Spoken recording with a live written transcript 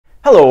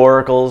Hello,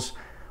 Oracles.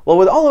 Well,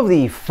 with all of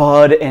the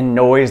FUD and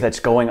noise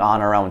that's going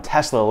on around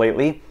Tesla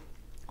lately,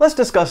 let's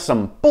discuss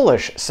some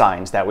bullish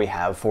signs that we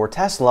have for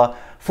Tesla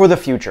for the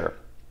future.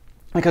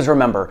 Because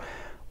remember,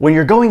 when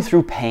you're going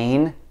through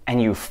pain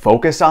and you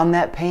focus on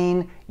that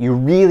pain, you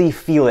really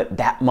feel it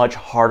that much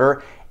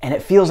harder and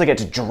it feels like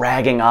it's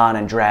dragging on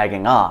and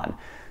dragging on.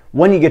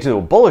 When you get to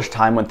a bullish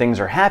time when things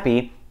are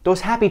happy,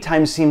 those happy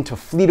times seem to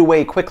fleet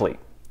away quickly.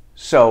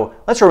 So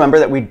let's remember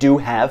that we do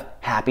have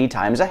happy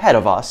times ahead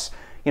of us.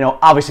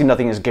 Obviously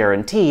nothing is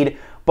guaranteed,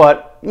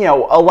 but,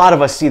 a lot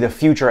of us see the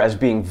future as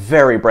being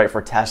very bright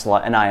for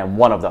Tesla, and I am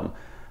one of them.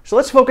 So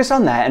let's focus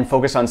on that and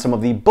focus on some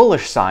of the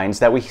bullish signs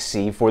that we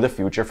see for the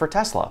future for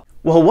Tesla.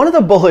 Well, one of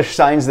the bullish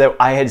signs that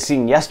I had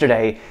seen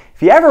yesterday,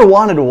 if you ever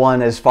wanted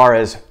one as far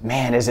as,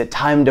 man, is it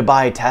time to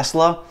buy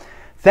Tesla?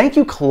 Thank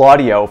you,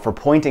 Claudio, for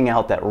pointing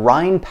out that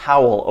Ryne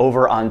Powell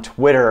over on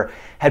Twitter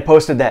had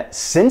posted that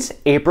since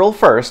April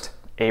 1st,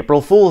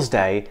 April Fool's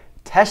Day,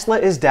 Tesla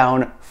is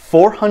down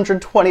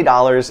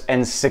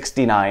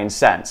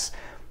 $420.69.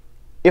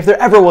 If there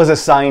ever was a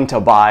sign to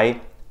buy,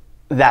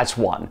 that's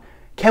one.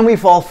 Can we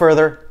fall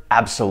further?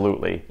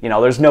 Absolutely.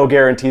 There's no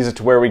guarantees as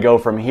to where we go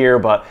from here,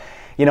 but,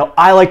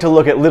 I like to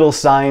look at little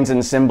signs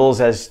and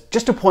symbols as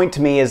just a point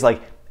to me is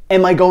like,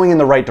 am I going in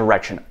the right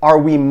direction? Are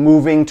we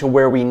moving to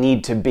where we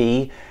need to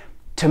be?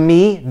 To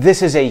me,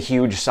 this is a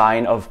huge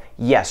sign of,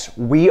 yes,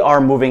 we are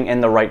moving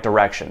in the right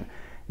direction.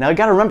 Now, you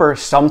gotta remember,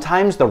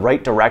 sometimes the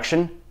right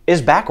direction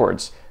is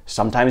backwards.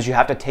 Sometimes you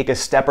have to take a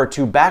step or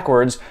two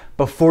backwards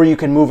before you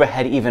can move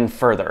ahead even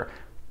further.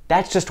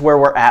 That's just where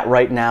we're at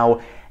right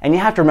now. And you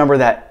have to remember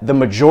that the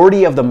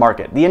majority of the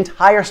market, the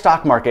entire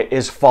stock market,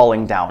 is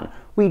falling down.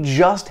 We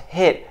just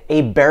hit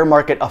a bear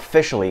market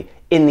officially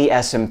in the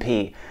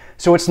S&P.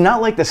 So it's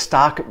not like the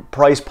stock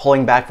price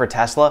pulling back for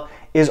Tesla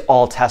is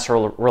all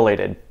Tesla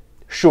related.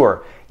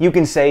 Sure, you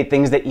can say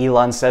things that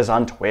Elon says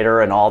on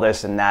Twitter and all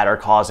this and that are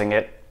causing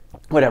it.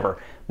 Whatever.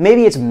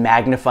 Maybe it's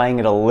magnifying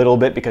it a little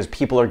bit because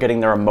people are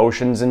getting their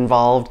emotions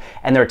involved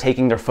and they're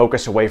taking their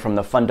focus away from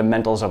the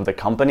fundamentals of the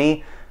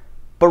company.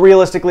 But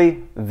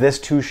realistically, this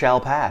too shall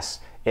pass.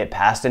 It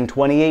passed in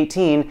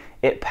 2018.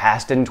 It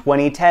passed in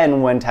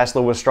 2010 when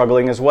Tesla was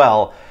struggling as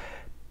well.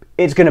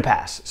 It's going to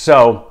pass.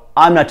 So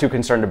I'm not too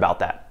concerned about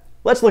that.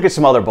 Let's look at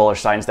some other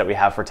bullish signs that we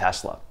have for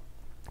Tesla.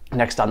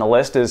 Next on the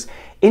list is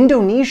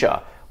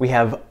Indonesia. We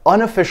have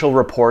unofficial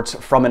reports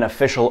from an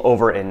official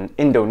over in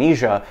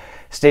Indonesia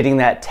stating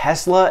that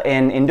Tesla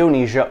and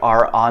Indonesia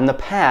are on the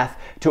path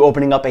to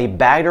opening up a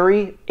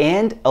battery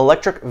and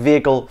electric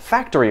vehicle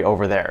factory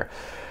over there.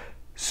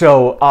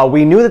 So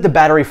we knew that the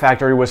battery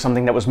factory was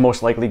something that was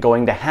most likely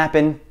going to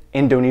happen.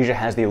 Indonesia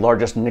has the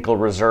largest nickel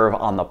reserve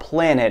on the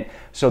planet,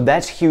 so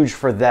that's huge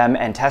for them,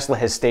 and Tesla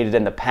has stated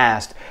in the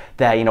past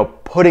that,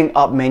 putting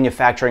up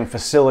manufacturing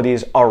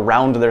facilities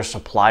around their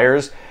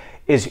suppliers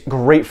is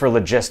great for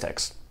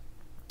logistics.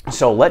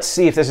 So let's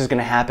see if this is going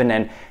to happen.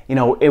 And,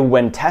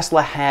 when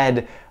Tesla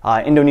had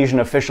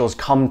Indonesian officials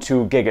come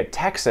to Giga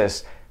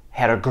Texas,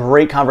 had a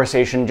great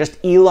conversation. Just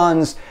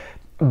Elon's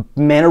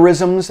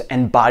mannerisms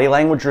and body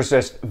language was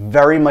just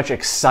very much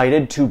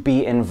excited to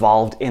be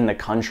involved in the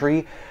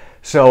country.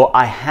 So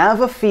I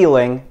have a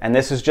feeling, and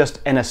this is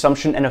just an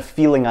assumption and a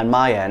feeling on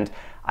my end,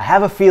 I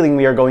have a feeling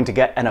we are going to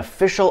get an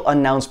official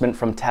announcement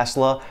from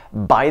Tesla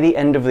by the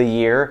end of the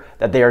year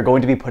that they are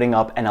going to be putting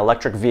up an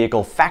electric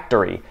vehicle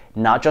factory,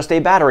 not just a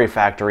battery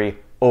factory,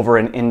 over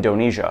in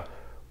Indonesia,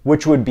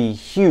 which would be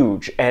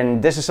huge.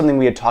 And this is something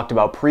we had talked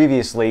about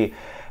previously,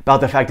 about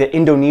the fact that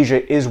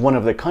Indonesia is one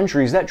of the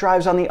countries that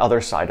drives on the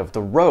other side of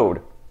the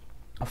road.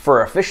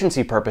 For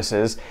efficiency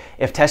purposes,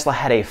 if Tesla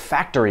had a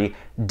factory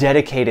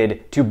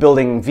dedicated to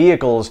building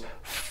vehicles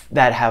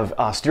that have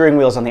steering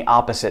wheels on the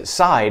opposite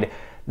side,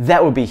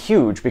 that would be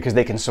huge because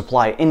they can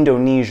supply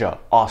Indonesia,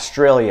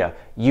 Australia,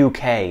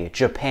 UK,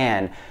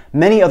 Japan,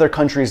 many other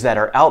countries that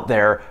are out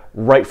there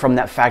right from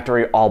that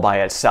factory all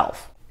by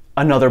itself.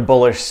 Another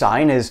bullish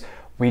sign is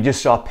we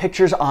just saw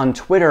pictures on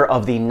Twitter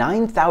of the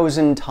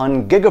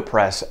 9,000-ton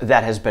gigapress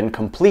that has been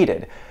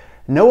completed.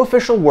 No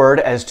official word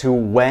as to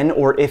when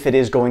or if it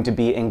is going to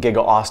be in Giga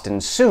Austin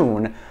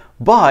soon,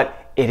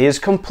 but it is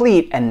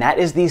complete, and that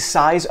is the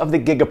size of the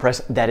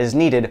gigapress that is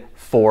needed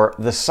for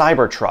the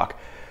Cybertruck.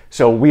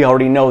 So we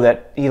already know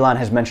that Elon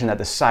has mentioned that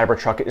the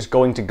Cybertruck is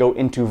going to go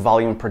into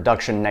volume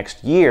production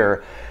next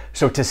year.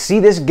 So to see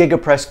this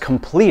gigapress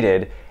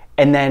completed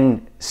and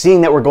then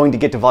seeing that we're going to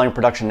get to volume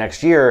production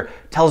next year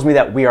tells me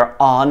that we are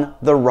on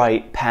the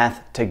right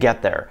path to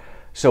get there.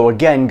 So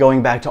again,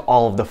 going back to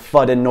all of the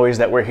FUD and noise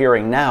that we're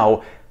hearing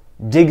now,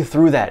 dig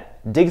through that.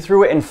 Dig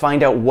through it and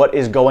find out what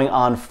is going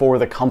on for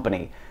the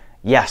company.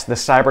 Yes, the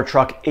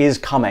Cybertruck is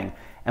coming.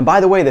 And by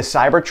the way, the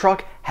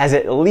Cybertruck has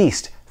at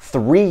least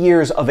 3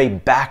 years of a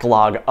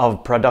backlog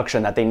of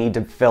production that they need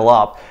to fill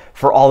up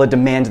for all the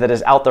demand that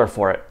is out there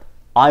for it.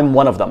 I'm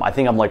one of them. I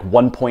think I'm like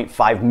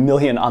 1.5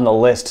 million on the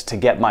list to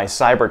get my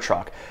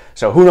Cybertruck.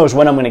 So who knows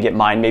when I'm going to get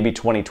mine, maybe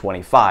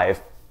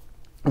 2025.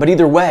 But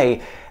either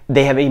way,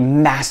 they have a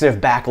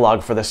massive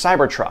backlog for the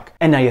Cybertruck.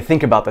 And now you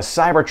think about the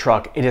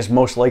Cybertruck, it is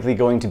most likely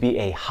going to be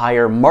a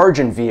higher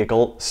margin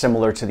vehicle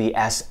similar to the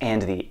S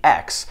and the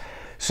X.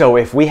 So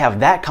if we have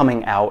that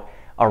coming out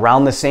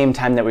around the same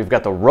time that we've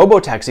got the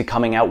Robotaxi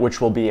coming out, which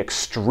will be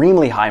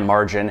extremely high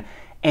margin,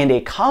 and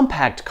a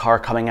compact car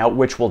coming out,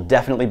 which will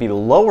definitely be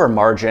lower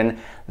margin,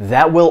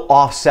 that will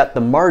offset the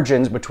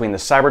margins between the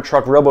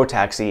Cybertruck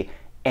Robotaxi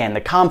and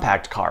the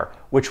compact car,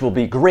 which will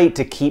be great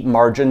to keep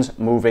margins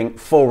moving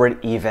forward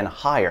even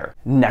higher.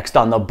 Next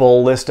on the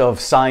bull list of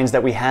signs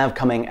that we have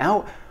coming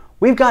out,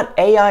 we've got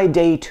AI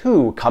Day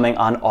 2 coming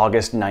on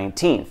August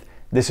 19th.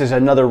 This is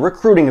another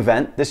recruiting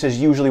event. This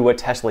is usually what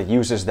Tesla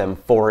uses them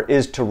for,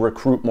 is to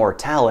recruit more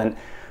talent,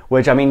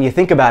 which, I mean, you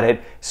think about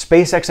it,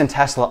 SpaceX and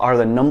Tesla are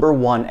the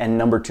 #1 and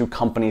 #2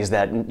 companies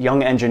that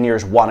young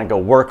engineers want to go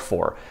work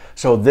for.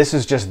 So this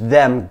is just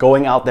them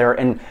going out there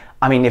and,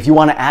 I mean, if you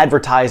want to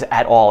advertise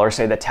at all or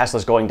say that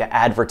Tesla's going to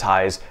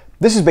advertise,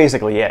 this is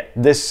basically it.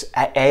 This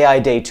AI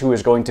Day 2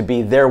 is going to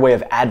be their way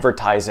of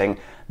advertising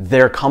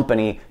their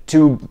company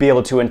to be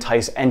able to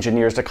entice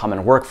engineers to come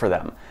and work for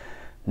them.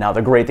 Now,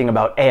 the great thing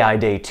about AI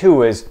Day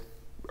 2 is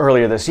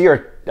earlier this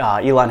year,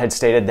 Elon had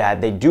stated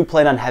that they do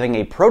plan on having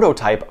a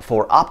prototype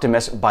for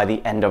Optimus by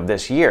the end of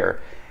this year.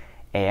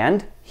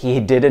 And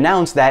he did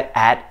announce that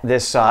at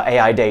this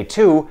AI Day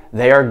 2,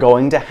 they are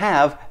going to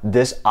have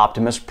this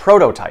Optimus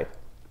prototype.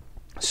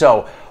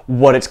 So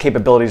what its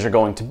capabilities are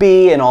going to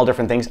be and all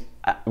different things,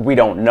 we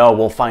don't know.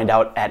 We'll find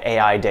out at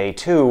AI Day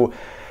 2.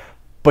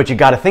 But you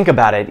got to think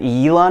about it.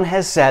 Elon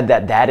has said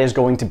that that is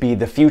going to be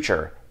the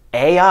future.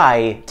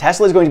 AI,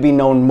 Tesla is going to be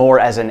known more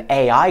as an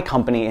AI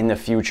company in the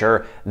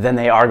future than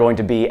they are going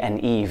to be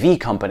an EV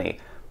company.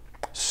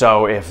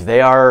 So if they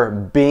are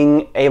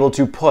being able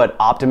to put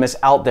Optimus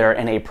out there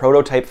in a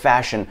prototype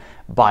fashion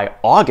by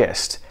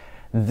August,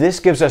 this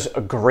gives us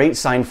a great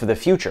sign for the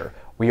future.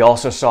 We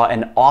also saw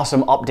an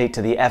awesome update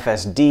to the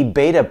FSD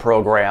beta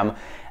program,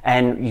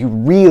 and you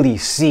really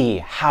see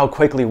how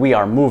quickly we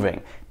are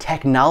moving.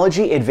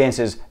 Technology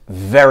advances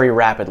very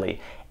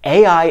rapidly.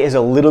 AI is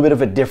a little bit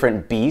of a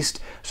different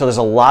beast, so there's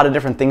a lot of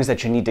different things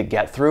that you need to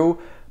get through,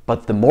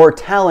 but the more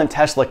talent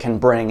Tesla can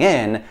bring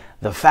in,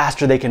 the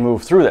faster they can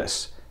move through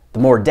this. The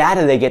more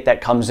data they get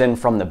that comes in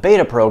from the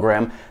beta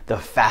program, the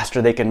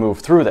faster they can move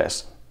through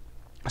this.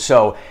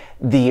 So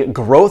the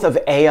growth of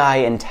AI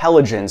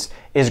intelligence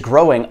is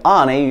growing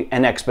on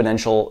an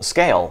exponential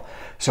scale.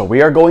 So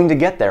we are going to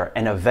get there,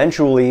 and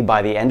eventually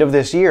by the end of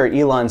this year,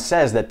 Elon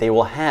says that they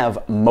will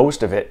have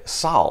most of it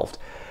solved.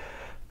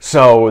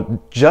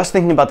 So just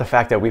thinking about the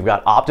fact that we've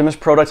got Optimus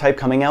prototype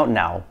coming out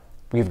now,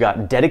 we've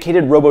got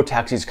dedicated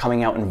robotaxis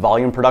coming out in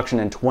volume production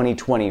in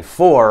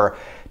 2024,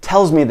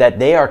 tells me that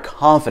they are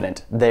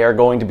confident they are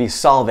going to be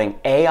solving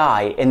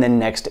AI in the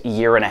next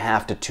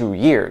 1.5 to 2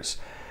 years.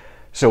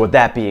 So with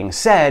that being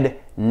said,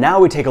 now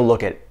we take a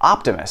look at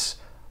Optimus.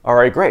 All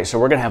right, great. So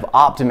we're going to have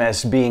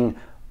Optimus being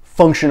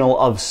functional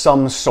of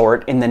some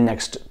sort in the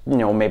next,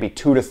 maybe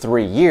 2 to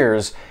 3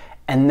 years.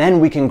 And then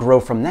we can grow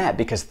from that,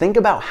 because think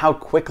about how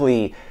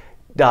quickly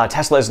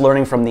Tesla is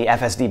learning from the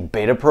FSD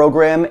beta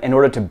program in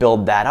order to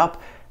build that up.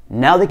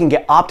 Now they can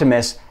get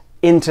Optimus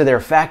into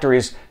their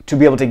factories to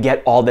be able to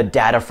get all the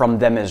data from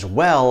them as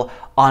well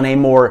on a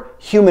more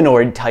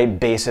humanoid type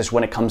basis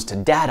when it comes to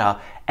data,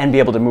 and be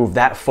able to move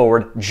that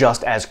forward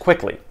just as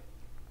quickly.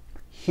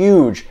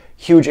 Huge,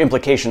 huge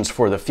implications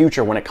for the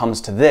future when it comes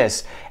to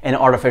this and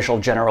artificial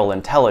general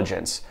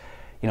intelligence.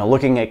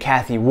 Looking at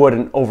Cathie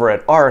Wood over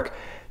at ARC,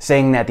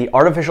 saying that the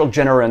artificial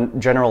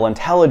general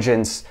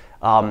intelligence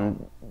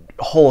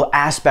whole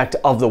aspect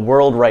of the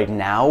world right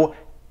now,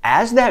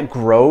 as that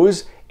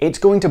grows, it's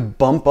going to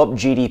bump up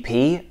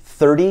GDP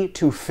 30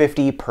 to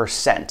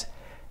 50%.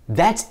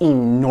 That's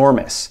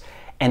enormous.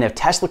 And if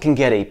Tesla can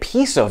get a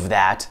piece of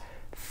that,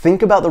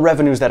 think about the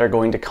revenues that are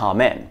going to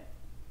come in.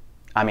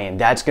 I mean,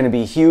 that's going to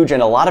be huge,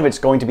 and a lot of it's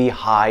going to be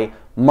high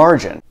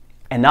margin.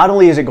 And not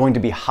only is it going to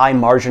be high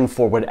margin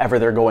for whatever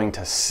they're going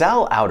to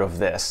sell out of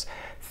this,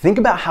 think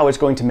about how it's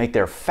going to make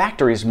their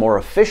factories more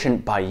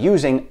efficient by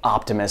using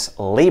Optimus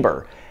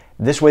labor.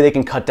 This way they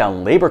can cut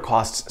down labor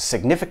costs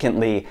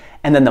significantly,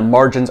 and then the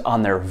margins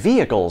on their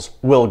vehicles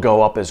will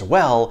go up as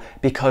well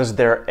because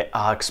their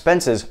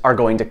expenses are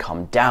going to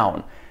come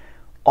down.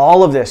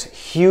 All of this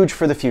huge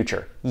for the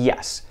future,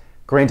 yes.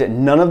 Granted,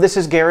 none of this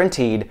is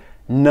guaranteed,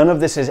 none of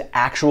this is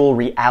actual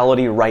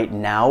reality right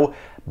now,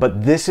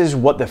 but this is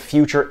what the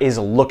future is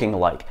looking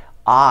like.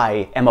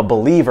 I am a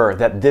believer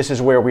that this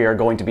is where we are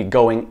going to be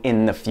going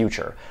in the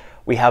future.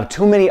 We have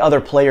too many other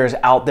players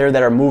out there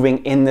that are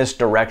moving in this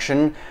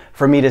direction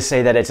for me to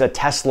say that it's a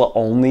Tesla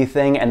only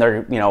thing and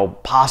they're,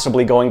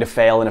 possibly going to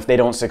fail, and if they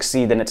don't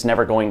succeed, then it's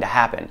never going to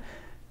happen.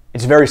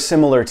 It's very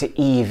similar to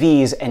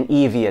EVs and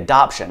EV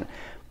adoption.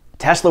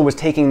 Tesla was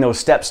taking those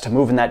steps to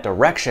move in that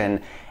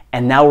direction,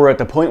 and now we're at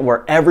the point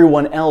where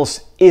everyone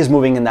else is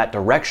moving in that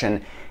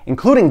direction,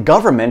 including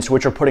governments,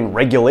 which are putting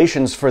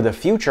regulations for the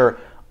future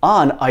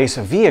on ICE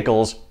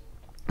vehicles,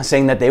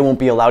 saying that they won't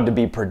be allowed to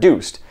be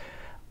produced.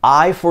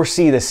 I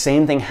foresee the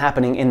same thing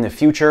happening in the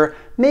future,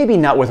 maybe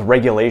not with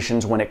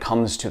regulations when it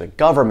comes to the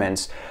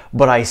governments,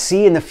 but I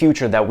see in the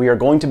future that we are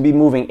going to be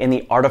moving in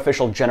the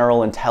artificial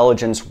general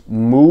intelligence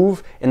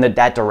move in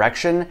that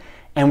direction,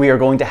 and we are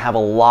going to have a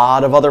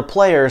lot of other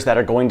players that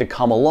are going to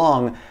come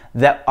along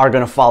that are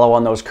going to follow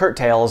on those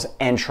curtails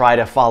and try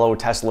to follow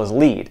Tesla's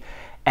lead.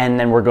 And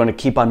then we're going to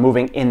keep on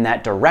moving in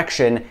that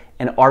direction,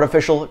 and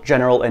artificial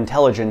general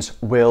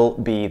intelligence will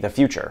be the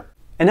future.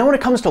 And now when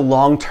it comes to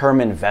long-term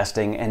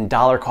investing and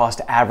dollar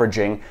cost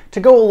averaging to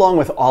go along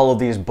with all of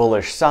these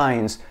bullish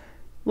signs,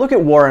 look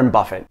at Warren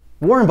Buffett.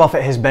 Warren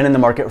Buffett has been in the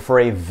market for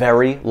a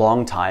very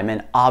long time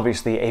and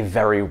obviously a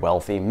very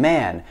wealthy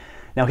man.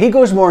 Now he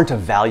goes more into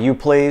value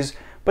plays,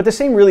 but the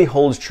same really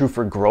holds true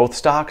for growth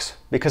stocks,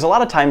 because a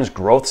lot of times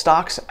growth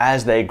stocks,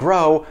 as they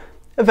grow,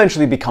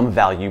 eventually become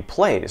value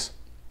plays.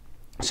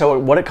 So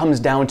what it comes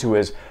down to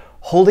is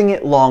holding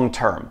it long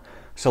term.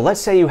 So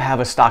let's say you have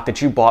a stock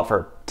that you bought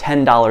for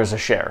 $10 a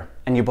share,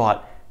 and you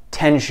bought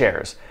 10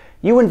 shares.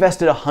 You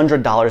invested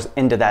 $100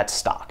 into that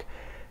stock.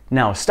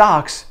 Now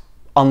stocks,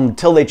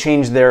 until they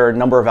change their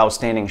number of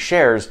outstanding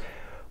shares,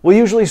 will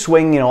usually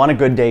swing, on a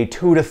good day,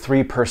 2 to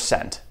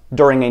 3%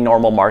 during a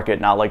normal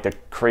market, not like the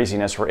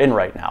craziness we're in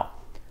right now.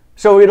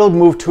 So it'll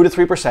move 2 to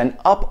 3%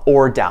 up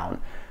or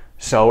down.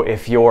 So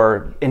if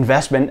your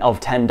investment of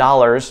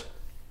 $10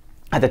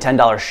 at the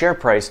 $10 share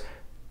price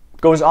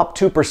goes up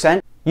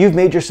 2%, you've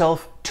made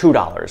yourself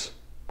 $2.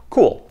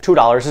 Cool,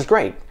 $2 is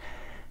great.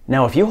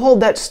 Now if you hold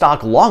that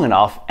stock long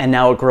enough and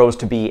now it grows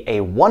to be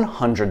a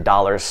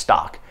 $100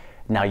 stock,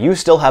 now you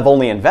still have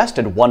only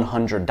invested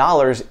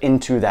 $100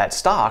 into that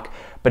stock,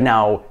 but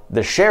now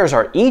the shares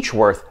are each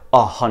worth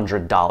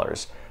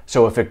 $100.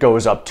 So if it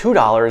goes up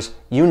 $2,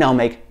 you now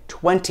make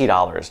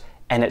 $20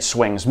 and it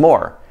swings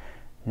more.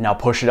 Now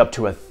push it up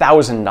to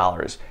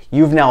 $1,000.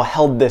 You've now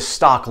held this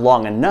stock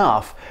long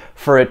enough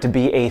for it to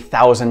be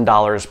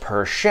 $1,000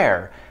 per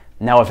share.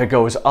 Now if it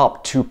goes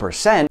up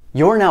 2%,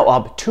 you're now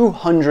up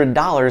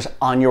 $200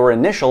 on your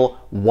initial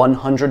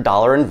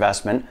 $100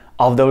 investment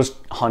of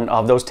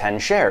those 10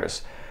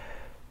 shares.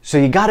 So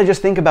you got to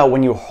just think about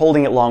when you're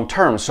holding it long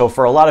term. So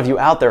for a lot of you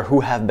out there who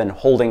have been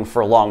holding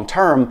for long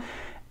term,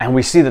 and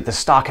we see that the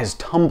stock has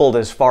tumbled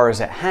as far as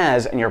it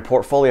has and your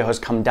portfolio has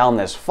come down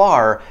this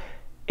far,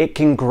 it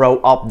can grow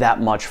up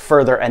that much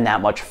further and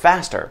that much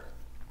faster,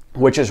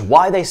 which is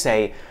why they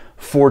say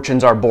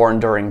fortunes are born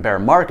during bear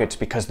markets,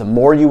 because the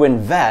more you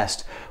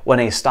invest when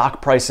a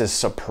stock price is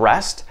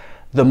suppressed,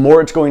 the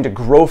more it's going to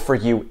grow for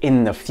you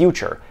in the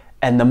future.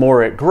 And the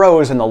more it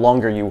grows and the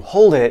longer you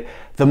hold it,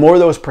 the more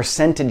those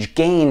percentage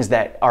gains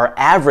that are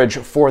average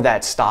for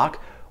that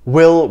stock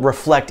will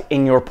reflect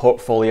in your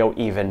portfolio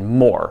even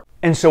more.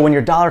 And so when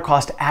you're dollar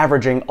cost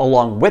averaging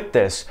along with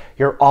this,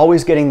 you're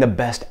always getting the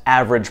best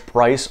average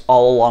price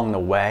all along the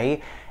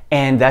way.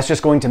 And that's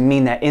just going to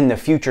mean that in the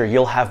future,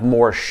 you'll have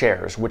more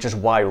shares, which is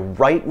why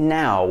right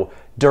now,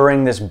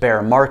 during this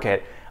bear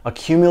market,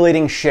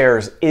 accumulating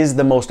shares is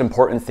the most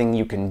important thing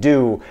you can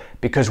do,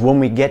 because when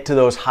we get to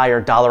those higher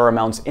dollar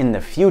amounts in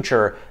the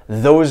future,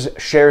 those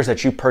shares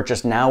that you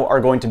purchase now are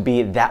going to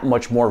be that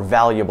much more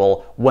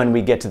valuable when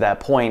we get to that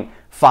point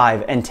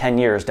 5 and 10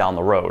 years down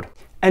the road.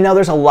 And now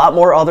there's a lot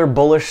more other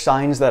bullish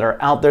signs that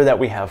are out there that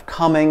we have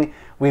coming.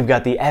 We've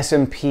got the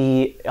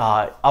S&P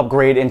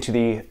upgrade into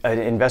the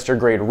investor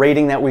grade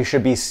rating that we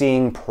should be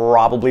seeing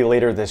probably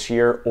later this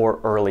year or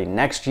early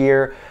next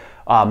year.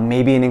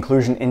 Maybe an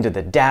inclusion into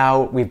the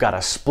Dow. We've got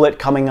a split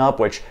coming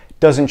up, which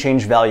doesn't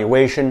change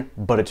valuation,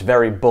 but it's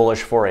very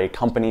bullish for a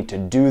company to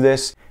do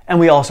this. And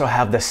we also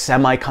have the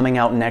semi coming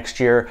out next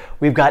year.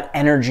 We've got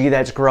energy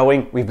that's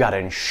growing. We've got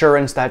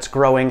insurance that's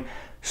growing.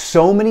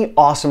 So many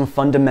awesome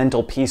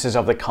fundamental pieces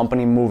of the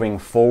company moving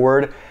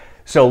forward.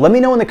 So let me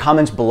know in the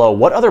comments below,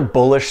 what other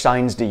bullish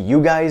signs do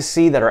you guys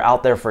see that are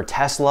out there for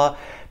Tesla?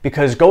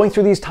 Because going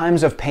through these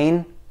times of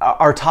pain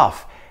are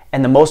tough.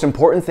 And the most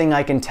important thing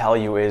I can tell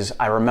you is,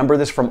 I remember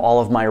this from all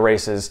of my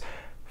races,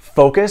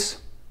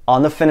 focus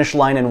on the finish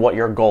line and what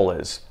your goal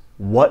is.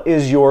 What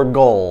is your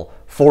goal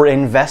for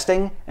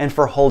investing and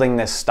for holding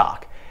this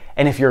stock?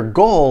 And if your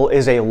goal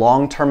is a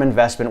long-term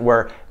investment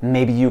where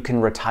maybe you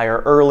can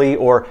retire early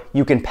or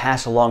you can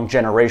pass along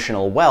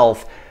generational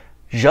wealth,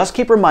 just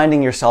keep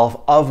reminding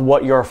yourself of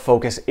what your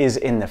focus is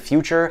in the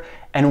future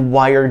and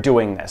why you're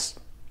doing this.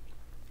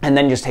 And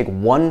then just take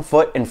one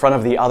foot in front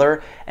of the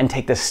other and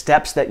take the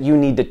steps that you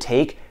need to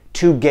take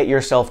to get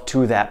yourself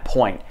to that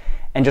point.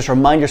 And just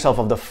remind yourself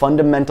of the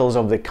fundamentals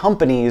of the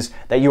companies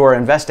that you are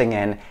investing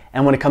in.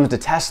 And when it comes to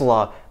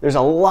Tesla, there's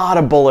a lot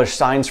of bullish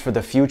signs for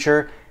the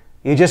future.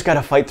 You just got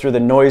to fight through the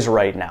noise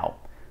right now.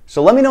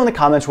 So let me know in the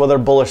comments what other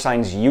bullish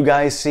signs you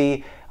guys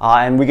see,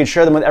 and we can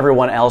share them with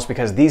everyone else,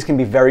 because these can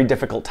be very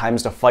difficult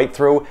times to fight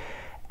through.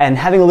 And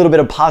having a little bit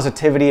of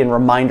positivity and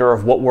reminder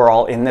of what we're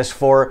all in this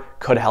for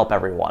could help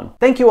everyone.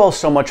 Thank you all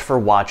so much for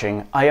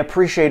watching. I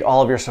appreciate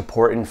all of your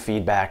support and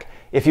feedback.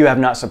 If you have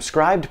not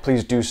subscribed,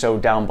 please do so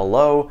down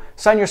below.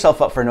 Sign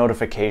yourself up for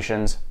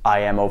notifications. I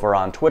am over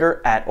on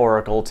Twitter at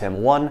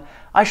OracleTim1.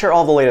 I share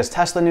all the latest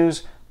Tesla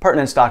news,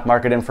 pertinent stock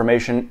market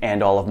information,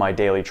 and all of my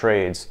daily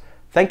trades.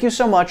 Thank you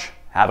so much.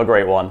 Have a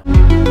great one.